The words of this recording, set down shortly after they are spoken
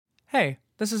Hey,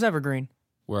 this is Evergreen,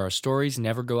 where our stories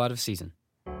never go out of season.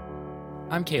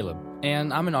 I'm Caleb,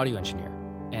 and I'm an audio engineer,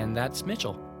 and that's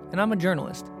Mitchell. And I'm a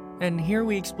journalist, and here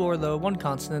we explore the one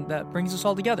constant that brings us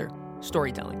all together,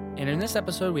 storytelling. And in this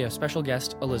episode, we have special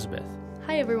guest Elizabeth.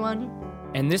 Hi, everyone.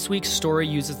 And this week's story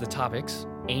uses the topics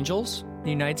angels, The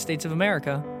United States of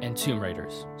America, and Tomb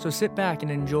Raiders. So sit back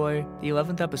and enjoy the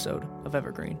 11th episode of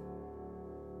Evergreen.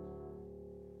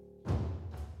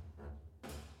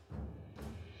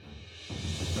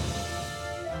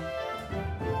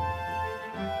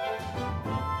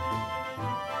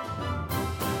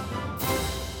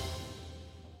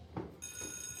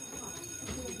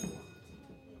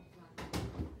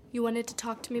 You wanted to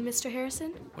talk to me, Mr.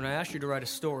 Harrison? When I asked you to write a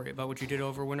story about what you did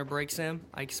over winter break, Sam,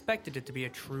 I expected it to be a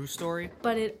true story.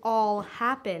 But it all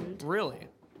happened. Really?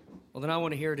 Well, then I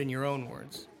want to hear it in your own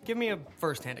words. Give me a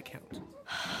first-hand account.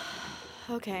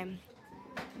 Okay.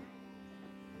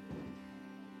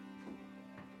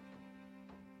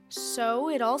 So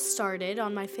it all started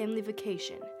on my family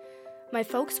vacation. My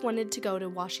folks wanted to go to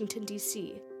Washington,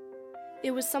 D.C. It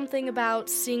was something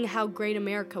about seeing how great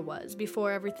America was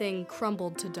before everything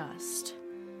crumbled to dust.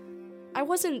 I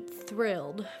wasn't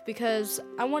thrilled because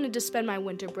I wanted to spend my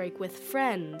winter break with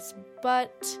friends,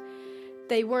 but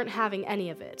they weren't having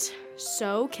any of it.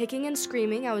 So, kicking and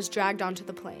screaming, I was dragged onto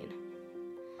the plane.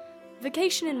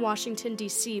 Vacation in Washington,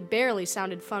 D.C. barely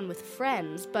sounded fun with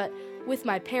friends, but with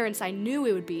my parents, I knew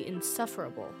it would be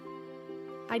insufferable.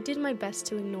 I did my best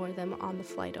to ignore them on the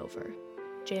flight over.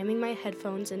 Jamming my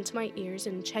headphones into my ears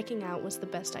and checking out was the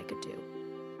best I could do.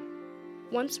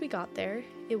 Once we got there,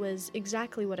 it was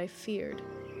exactly what I feared.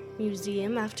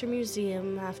 Museum after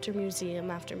museum after museum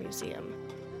after museum.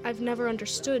 I've never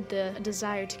understood the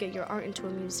desire to get your art into a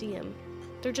museum.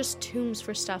 They're just tombs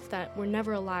for stuff that were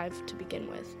never alive to begin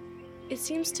with. It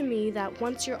seems to me that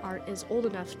once your art is old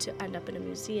enough to end up in a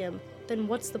museum, then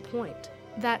what's the point?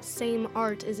 That same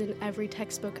art is in every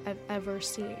textbook I've ever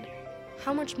seen.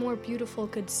 How much more beautiful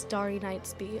could Starry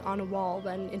Nights be on a wall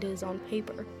than it is on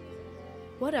paper?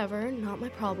 Whatever, not my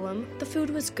problem. The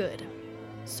food was good.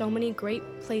 So many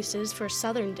great places for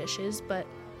southern dishes, but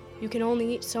you can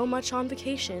only eat so much on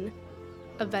vacation.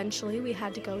 Eventually, we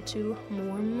had to go to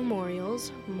more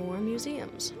memorials, more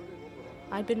museums.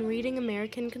 I'd been reading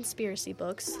American conspiracy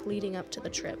books leading up to the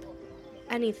trip.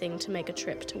 Anything to make a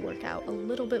trip to work out a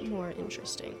little bit more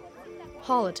interesting.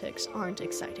 Politics aren't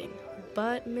exciting.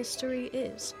 But mystery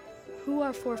is. Who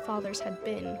our forefathers had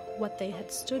been, what they had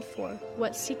stood for,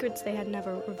 what secrets they had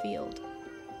never revealed.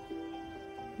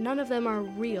 None of them are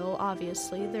real,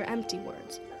 obviously, they're empty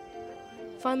words.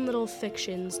 Fun little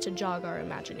fictions to jog our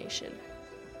imagination.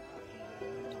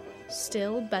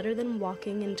 Still better than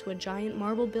walking into a giant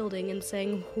marble building and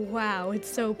saying, "Wow,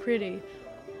 it's so pretty."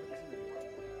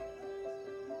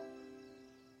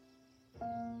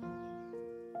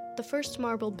 The first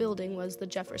marble building was the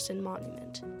Jefferson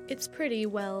Monument. It's pretty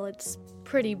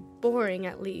boring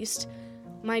at least.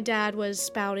 My dad was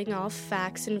spouting off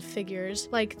facts and figures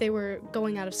like they were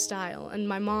going out of style, and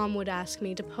my mom would ask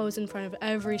me to pose in front of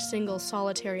every single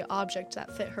solitary object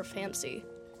that fit her fancy.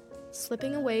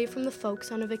 Slipping away from the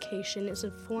folks on a vacation is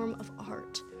a form of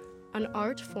art, an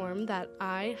art form that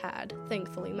I had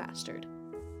thankfully mastered.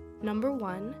 Number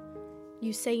 1,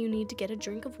 you say you need to get a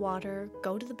drink of water,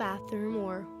 go to the bathroom,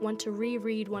 or want to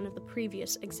reread one of the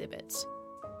previous exhibits.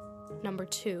 Number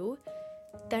 2,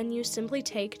 then you simply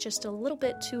take just a little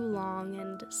bit too long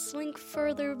and slink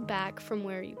further back from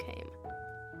where you came.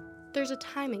 There's a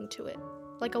timing to it,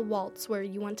 like a waltz where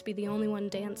you want to be the only one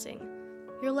dancing.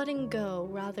 You're letting go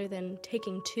rather than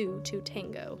taking two to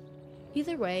tango.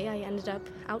 Either way, I ended up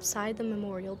outside the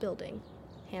memorial building,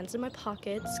 hands in my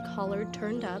pockets, collar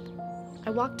turned up. I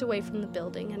walked away from the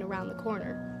building and around the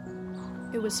corner.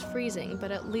 It was freezing, but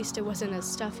at least it wasn't as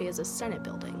stuffy as a Senate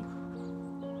building.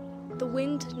 The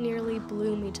wind nearly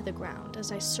blew me to the ground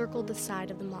as I circled the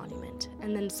side of the monument,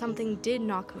 and then something did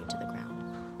knock me to the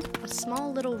ground. A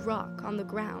small little rock on the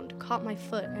ground caught my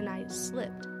foot and I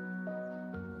slipped.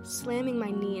 Slamming my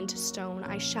knee into stone,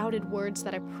 I shouted words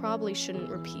that I probably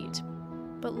shouldn't repeat,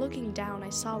 but looking down, I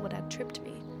saw what had tripped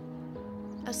me.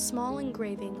 A small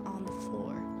engraving on the floor.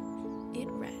 It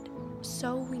read,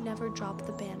 "So we never drop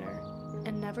the banner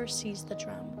and never seize the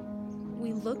drum.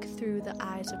 We look through the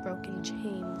eyes of broken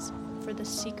chains for the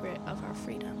secret of our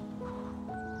freedom."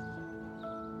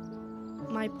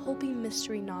 My pulpy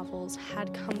mystery novels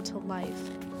had come to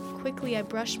life. Quickly, I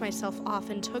brushed myself off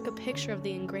and took a picture of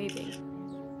the engraving.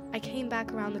 I came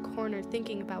back around the corner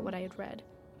thinking about what I had read.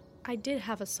 I did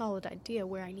have a solid idea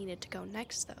where I needed to go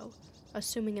next, though,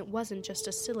 assuming it wasn't just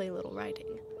a silly little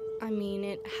writing. I mean,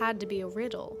 it had to be a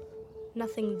riddle.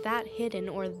 Nothing that hidden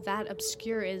or that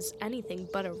obscure is anything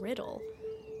but a riddle.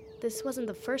 This wasn't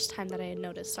the first time that I had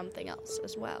noticed something else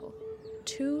as well.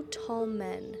 2 tall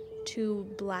men,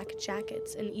 2 black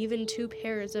jackets, and even 2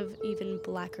 pairs of even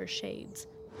blacker shades.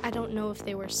 I don't know if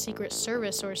they were Secret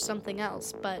Service or something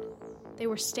else, but they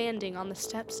were standing on the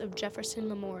steps of Jefferson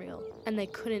Memorial, and they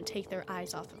couldn't take their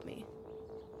eyes off of me.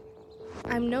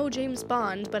 I'm no James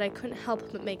Bond, but I couldn't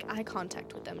help but make eye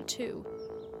contact with them too.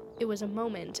 It was a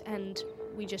moment, and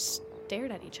we just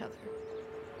stared at each other.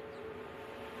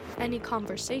 Any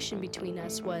conversation between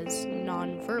us was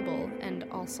non-verbal and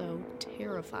also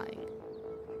terrifying.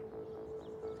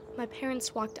 My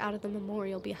parents walked out of the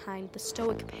memorial behind the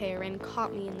stoic pair and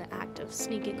caught me in the act of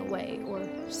sneaking away, or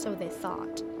so they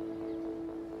thought.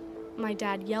 My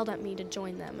dad yelled at me to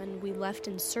join them, and we left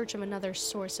in search of another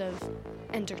source of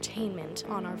entertainment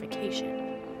on our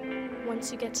vacation.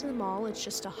 Once you get to the mall, it's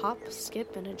just a hop,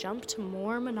 skip, and a jump to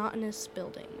more monotonous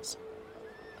buildings.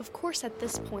 Of course, at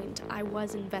this point, I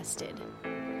was invested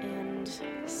and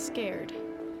scared.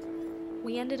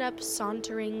 We ended up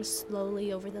sauntering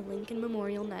slowly over the Lincoln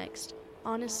Memorial next.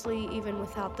 Honestly, even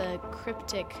without the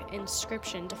cryptic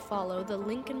inscription to follow, the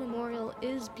Lincoln Memorial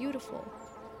is beautiful.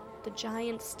 The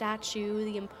giant statue,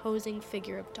 the imposing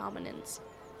figure of dominance.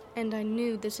 And I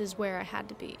knew this is where I had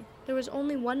to be. There was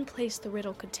only one place the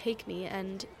riddle could take me,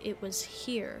 and it was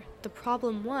here. The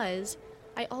problem was,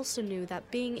 I also knew that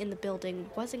being in the building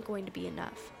wasn't going to be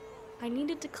enough. I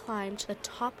needed to climb to the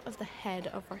top of the head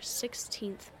of our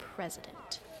 16th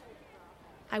president.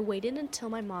 I waited until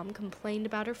my mom complained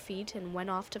about her feet and went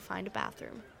off to find a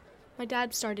bathroom. My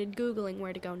dad started Googling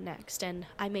where to go next, and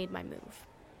I made my move.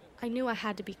 I knew I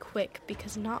had to be quick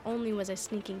because not only was I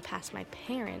sneaking past my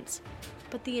parents,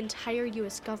 but the entire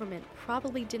U.S. government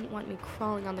probably didn't want me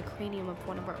crawling on the cranium of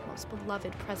one of our most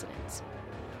beloved presidents.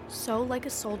 So, like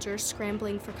a soldier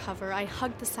scrambling for cover, I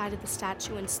hugged the side of the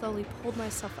statue and slowly pulled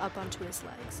myself up onto his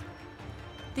legs.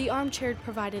 The armchair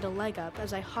provided a leg up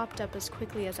as I hopped up as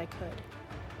quickly as I could.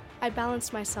 I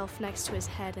balanced myself next to his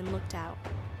head and looked out.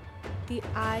 The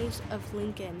eyes of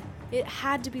Lincoln. It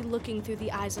had to be looking through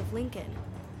the eyes of Lincoln.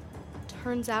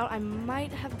 Turns out I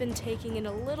might have been taking it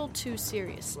a little too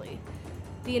seriously.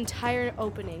 The entire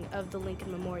opening of the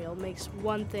Lincoln Memorial makes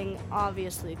one thing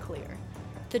obviously clear.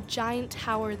 The giant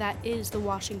tower that is the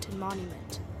Washington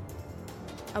Monument.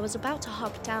 I was about to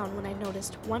hop down when I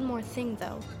noticed one more thing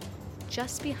though.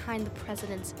 Just behind the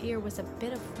president's ear was a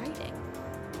bit of writing.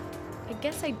 I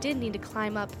guess I did need to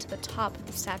climb up to the top of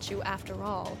the statue after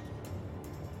all.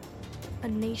 A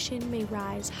nation may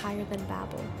rise higher than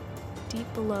Babel.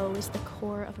 Deep below is the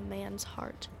core of a man's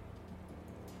heart.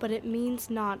 But it means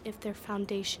not if their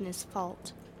foundation is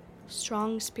fault.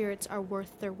 Strong spirits are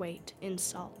worth their weight in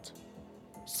salt.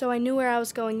 So I knew where I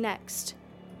was going next.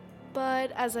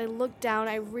 But as I looked down,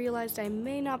 I realized I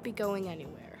may not be going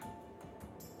anywhere.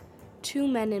 2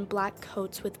 men in black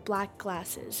coats with black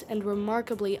glasses and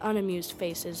remarkably unamused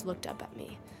faces looked up at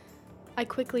me. I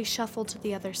quickly shuffled to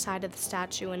the other side of the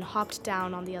statue and hopped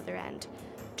down on the other end,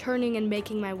 turning and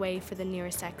making my way for the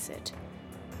nearest exit.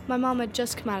 My mom had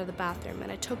just come out of the bathroom,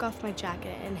 and I took off my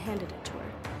jacket and handed it to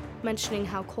her, mentioning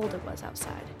how cold it was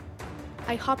outside.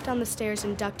 I hopped down the stairs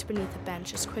and ducked beneath a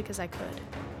bench as quick as I could.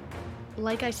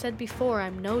 Like I said before,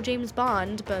 I'm no James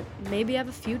Bond, but maybe I have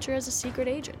a future as a secret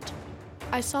agent.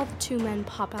 I saw the 2 men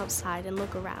pop outside and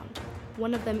look around,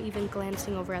 one of them even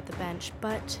glancing over at the bench,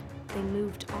 but they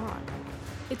moved on.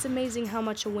 It's amazing how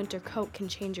much a winter coat can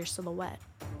change your silhouette.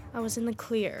 I was in the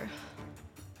clear.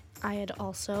 I had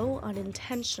also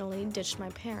unintentionally ditched my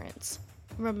parents.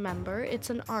 Remember, it's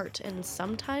an art, and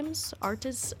sometimes art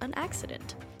is an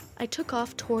accident. I took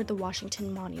off toward the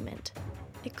Washington Monument.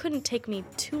 It couldn't take me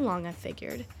too long, I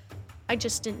figured. I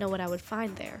just didn't know what I would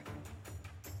find there.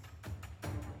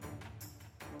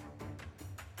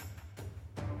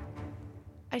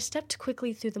 I stepped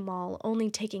quickly through the mall, only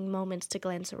taking moments to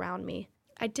glance around me.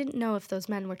 I didn't know if those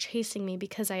men were chasing me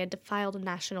because I had defiled a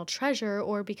national treasure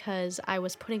or because I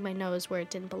was putting my nose where it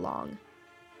didn't belong.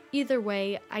 Either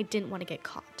way, I didn't want to get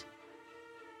caught.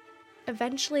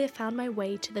 Eventually, I found my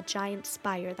way to the giant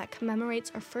spire that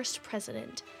commemorates our first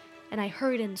president, and I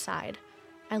hurried inside.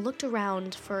 I looked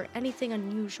around for anything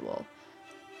unusual,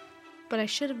 but I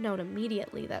should have known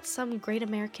immediately that some great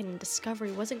American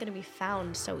discovery wasn't going to be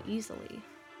found so easily.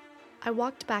 I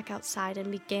walked back outside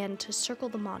and began to circle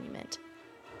the monument.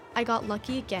 I got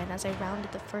lucky again as I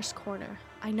rounded the first corner.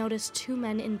 I noticed 2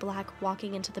 men in black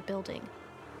walking into the building.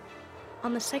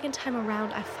 On the second time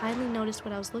around, I finally noticed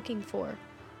what I was looking for.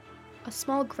 A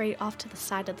small grate off to the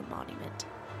side of the monument.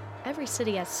 Every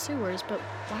city has sewers, but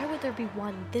why would there be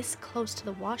one this close to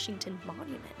the Washington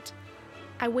Monument?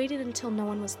 I waited until no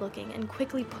one was looking and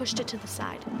quickly pushed it to the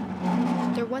side.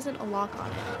 There wasn't a lock on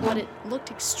it, but it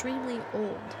looked extremely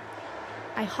old.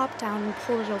 I hopped down and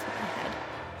pulled it over my head.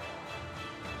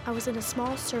 I was in a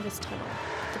small service tunnel.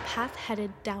 The path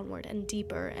headed downward and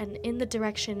deeper and in the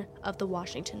direction of the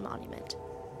Washington Monument.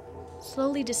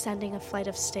 Slowly descending a flight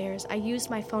of stairs, I used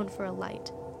my phone for a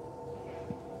light.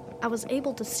 I was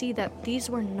able to see that these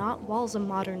were not walls of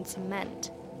modern cement.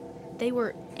 They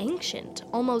were ancient,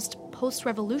 almost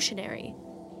post-revolutionary.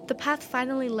 The path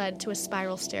finally led to a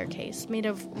spiral staircase made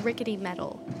of rickety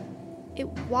metal. It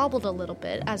wobbled a little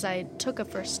bit as I took a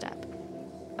first step.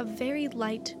 A very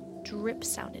light drip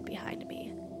sounded behind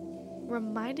me,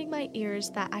 reminding my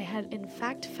ears that I had in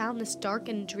fact found this dark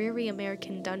and dreary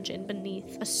American dungeon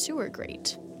beneath a sewer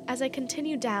grate. As I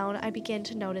continued down, I began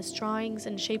to notice drawings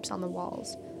and shapes on the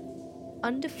walls.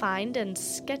 Undefined and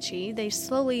sketchy, they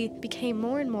slowly became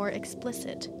more and more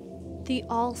explicit. The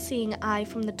all-seeing eye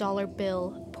from the dollar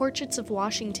bill, portraits of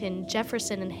Washington,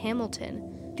 Jefferson, and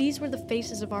Hamilton. These were the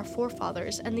faces of our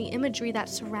forefathers and the imagery that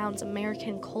surrounds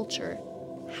American culture.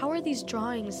 How are these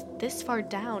drawings this far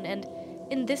down and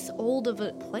in this old of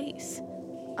a place?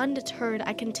 Undeterred,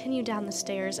 I continued down the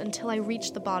stairs until I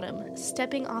reached the bottom.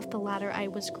 Stepping off the ladder, I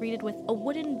was greeted with a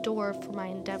wooden door for my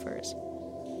endeavors.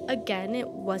 Again, it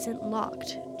wasn't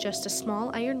locked, just a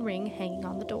small iron ring hanging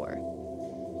on the door.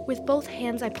 With both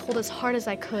hands, I pulled as hard as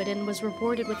I could and was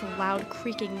rewarded with a loud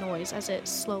creaking noise as it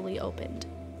slowly opened.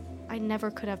 I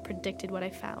never could have predicted what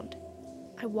I found.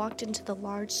 I walked into the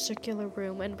large circular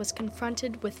room and was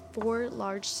confronted with 4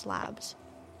 large slabs.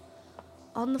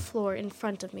 On the floor in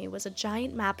front of me was a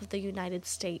giant map of the United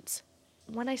States.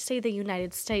 When I say the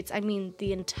United States, I mean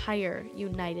the entire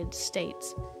United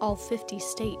States, all 50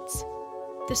 states.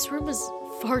 This room was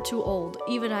far too old,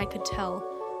 even I could tell.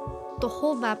 The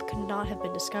whole map could not have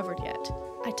been discovered yet.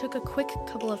 I took a quick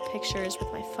couple of pictures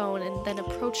with my phone and then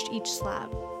approached each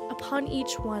slab. Upon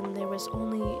each one, there was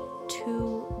only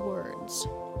 2 words.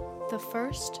 The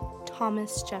first,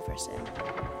 Thomas Jefferson.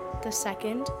 The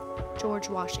second, George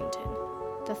Washington.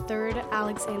 The third,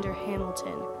 Alexander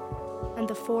Hamilton. And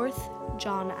the fourth,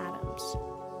 John Adams.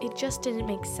 It just didn't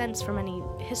make sense from any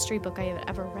history book I had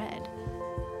ever read.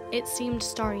 It seemed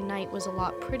Starry Night was a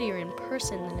lot prettier in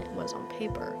person than it was on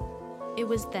paper. It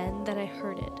was then that I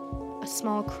heard it, a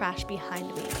small crash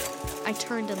behind me. I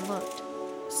turned and looked.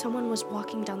 Someone was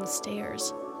walking down the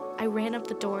stairs. I ran up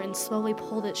the door and slowly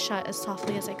pulled it shut as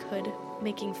softly as I could,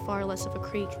 making far less of a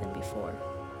creak than before.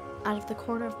 Out of the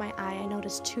corner of my eye, I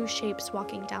noticed 2 shapes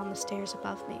walking down the stairs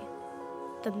above me.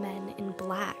 The men in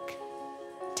black.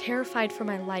 Terrified for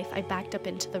my life, I backed up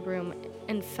into the room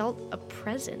and felt a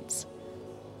presence.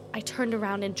 I turned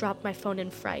around and dropped my phone in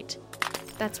fright.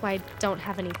 That's why I don't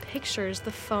have any pictures.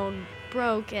 The phone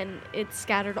broke and it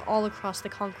scattered all across the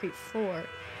concrete floor.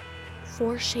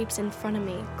 4 shapes in front of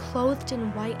me, clothed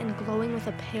in white and glowing with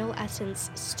a pale essence,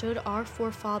 stood our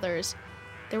forefathers.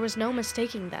 There was no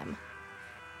mistaking them.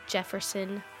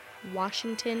 Jefferson,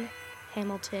 Washington,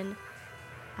 Hamilton,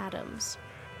 Adams.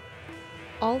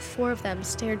 All 4 of them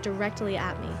stared directly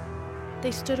at me.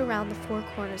 They stood around the 4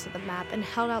 corners of the map and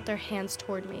held out their hands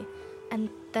toward me, and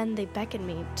then they beckoned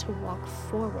me to walk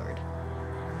forward.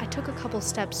 I took a couple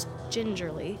steps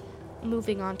gingerly,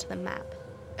 moving onto the map,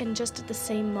 and just at the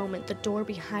same moment the door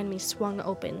behind me swung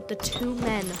open. The 2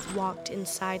 men walked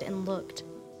inside and looked.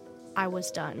 I was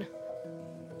done.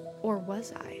 Or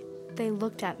was I? They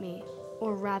looked at me,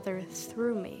 or rather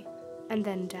through me, and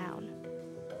then down.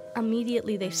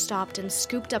 Immediately they stopped and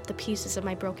scooped up the pieces of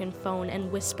my broken phone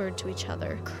and whispered to each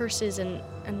other, curses and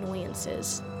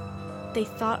annoyances. They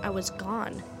thought I was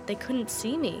gone. They couldn't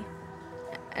see me.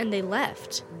 And they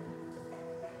left.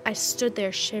 I stood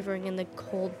there shivering in the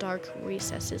cold, dark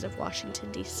recesses of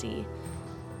Washington, D.C.,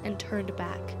 and turned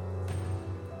back.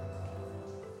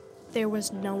 There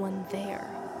was no one there.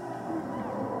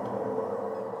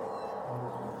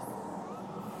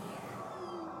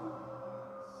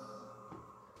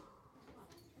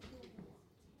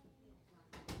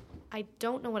 I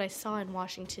don't know what I saw in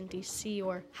Washington, D.C.,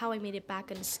 or how I made it back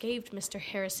unscathed, Mr.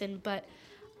 Harrison, but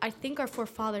I think our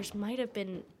forefathers might have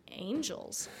been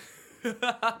angels.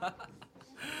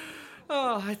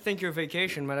 Oh, I think your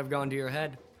vacation might have gone to your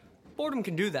head. Boredom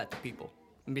can do that to people.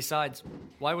 And besides,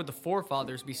 why would the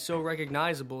forefathers be so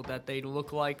recognizable that they'd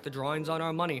look like the drawings on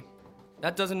our money?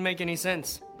 That doesn't make any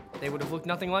sense. They would have looked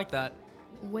nothing like that.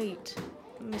 Wait,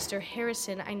 Mr.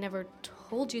 Harrison, I never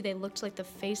told you they looked like the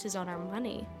faces on our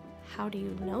money. How do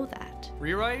you know that?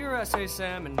 Rewrite your essay,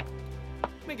 Sam, and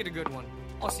make it a good one.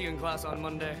 I'll see you in class on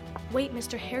Monday. Wait,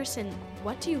 Mr. Harrison,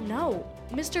 what do you know?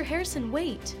 Mr. Harrison,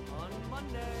 wait! On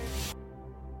Monday.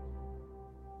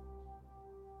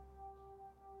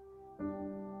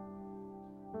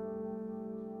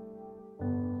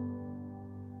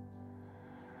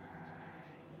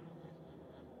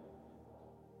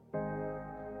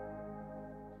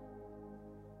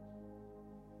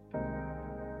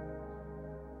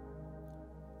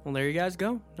 Well, there you guys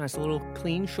go. Nice little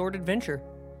clean, short adventure.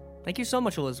 Thank you so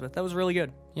much, Elizabeth. That was really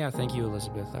good. Yeah, thank you,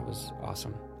 Elizabeth. That was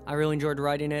awesome. I really enjoyed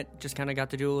writing it. Just kind of got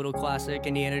to do a little classic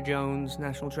Indiana Jones,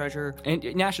 National Treasure. And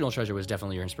National Treasure was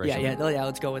definitely your inspiration. Yeah,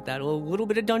 let's go with that. A little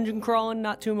bit of dungeon crawling,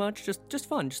 not too much. Just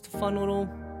fun. Just a fun little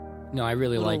No, I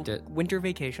really liked it. winter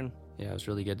vacation. Yeah, it was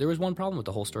really good. There was one problem with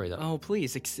the whole story, though. Oh,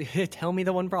 please, tell me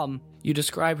the one problem. You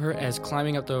describe her as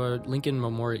climbing up the Lincoln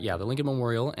Memorial. Yeah, the Lincoln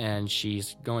Memorial, and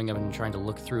she's going up and trying to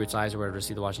look through its eyes or whatever to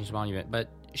see the Washington Monument. But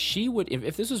she would,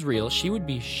 if this was real, she would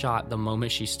be shot the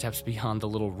moment she steps beyond the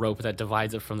little rope that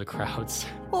divides it from the crowds.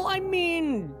 Well, I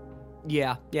mean,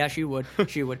 yeah, she would.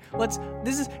 She would.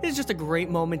 This is just a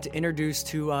great moment to introduce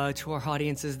to our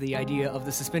audiences the idea of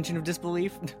the suspension of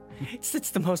disbelief. It's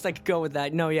the most I could go with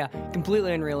that. No, yeah,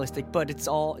 completely unrealistic, but it's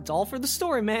all for the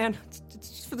story, man. It's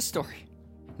just for the story.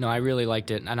 No, I really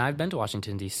liked it, and I've been to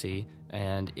Washington D.C.,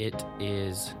 and it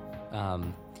is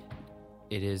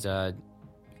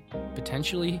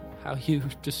potentially how you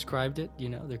described it. You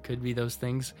know, there could be those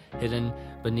things hidden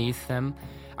beneath them.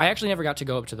 I actually never got to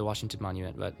go up to the Washington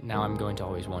Monument, but now I'm going to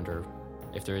always wonder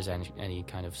if there is any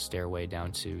kind of stairway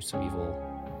down to some evil.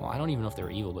 Well, I don't even know if they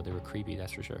were evil, but they were creepy,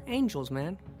 that's for sure. Angels,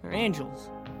 man. They're angels.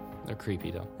 They're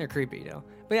creepy, though. They're creepy, though.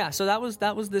 But yeah, so that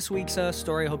was this week's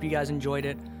story. I hope you guys enjoyed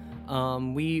it.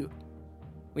 We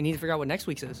need to figure out what next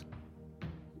week's is.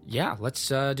 Yeah, let's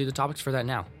do the topics for that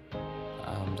now.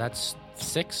 That's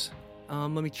 6. Let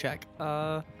me check.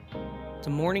 It's a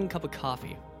morning cup of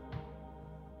coffee.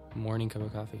 Morning cup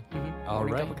of coffee. Mm-hmm. All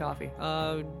morning right. Cup of coffee.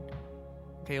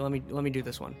 Okay, let me do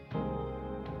this one.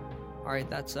 All right,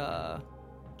 that's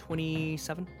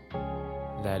 27.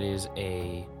 That is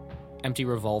a empty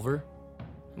revolver.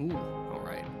 Ooh, all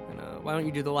right. And why don't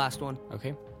you do the last one?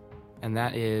 Okay. And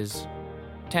that is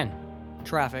 10.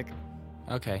 Traffic.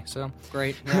 Okay, so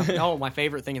Great. Yeah. Oh, my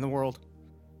favorite thing in the world.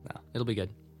 no, it'll be good.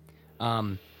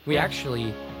 We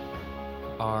actually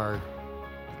are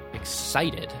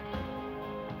excited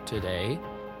today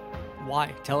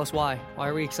Why? Tell us why. Why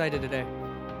are we excited today?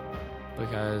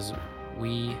 because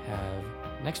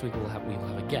next week we'll have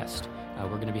a guest.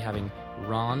 We're going to be having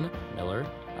Ron Miller,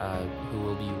 who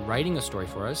will be writing a story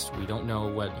for us. We don't know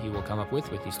what he will come up with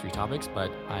these 3 topics,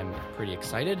 but I'm pretty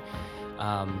excited.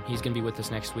 He's going to be with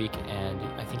us next week, and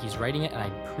I think he's writing it, and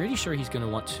I'm pretty sure he's going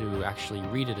to want to actually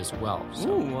read it as well. So.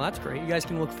 Ooh, well, that's great. You guys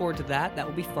can look forward to that. That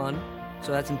will be fun.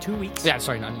 So that's in 2 weeks. Yeah,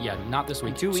 sorry, not this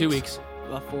week. In 2 weeks. 2 weeks.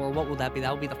 For what will that be? That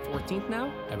will be the 14th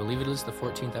now? I believe it is the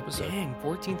 14th episode. Dang,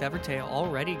 14th Evertale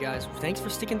already, guys. Thanks for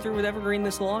sticking through with Evergreen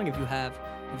this long. If you have.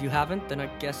 If you haven't, then I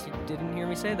guess you didn't hear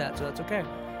me say that, so that's okay.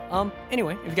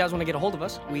 Anyway, if you guys want to get a hold of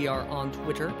us, we are on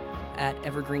Twitter at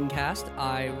EvergreenCast.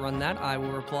 I run that. I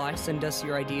will reply. Send us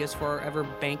your ideas for our ever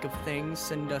bank of things.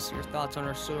 Send us your thoughts on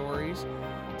our stories.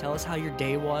 Tell us how your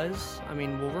day was. I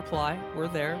mean, we'll reply. We're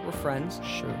there. We're friends.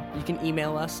 Sure. You can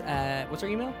email us at... What's our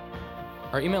email?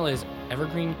 Our email is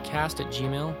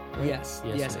evergreencast@gmail. Right? Yes.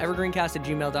 it is.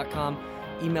 Evergreencast@gmail.com.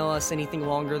 Email us anything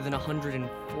longer than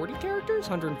 140 characters?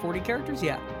 140 characters?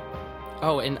 Yeah.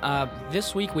 Oh, and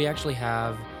this week we actually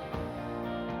have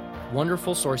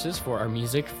wonderful sources for our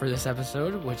music for this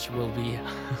episode, which will be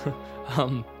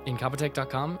in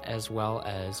Compotech.com, as well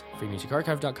as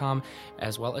freemusicarchive.com,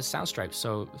 as well as Soundstripe.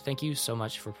 So thank you so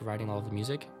much for providing all of the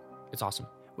music. It's awesome.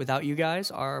 Without you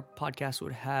guys, our podcast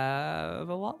would have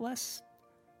a lot less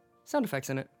sound effects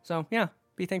in it. So, yeah,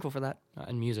 be thankful for that.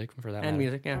 And music, for that And matter.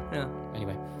 music, yeah.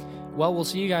 Anyway, well, we'll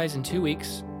see you guys in 2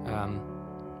 weeks.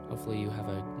 Hopefully you have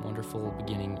a wonderful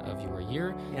beginning of your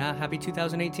year. Yeah, happy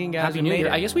 2018, guys. Happy We New made Year.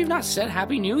 it. I guess we've not said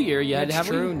Happy New Year yet, That's have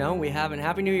true. we? No, we haven't.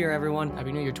 Happy New Year, everyone.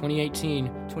 Happy New Year 2018.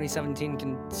 2017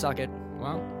 can suck it.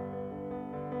 Well,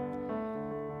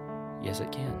 yes, it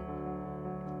can.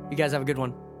 You guys have a good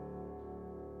one.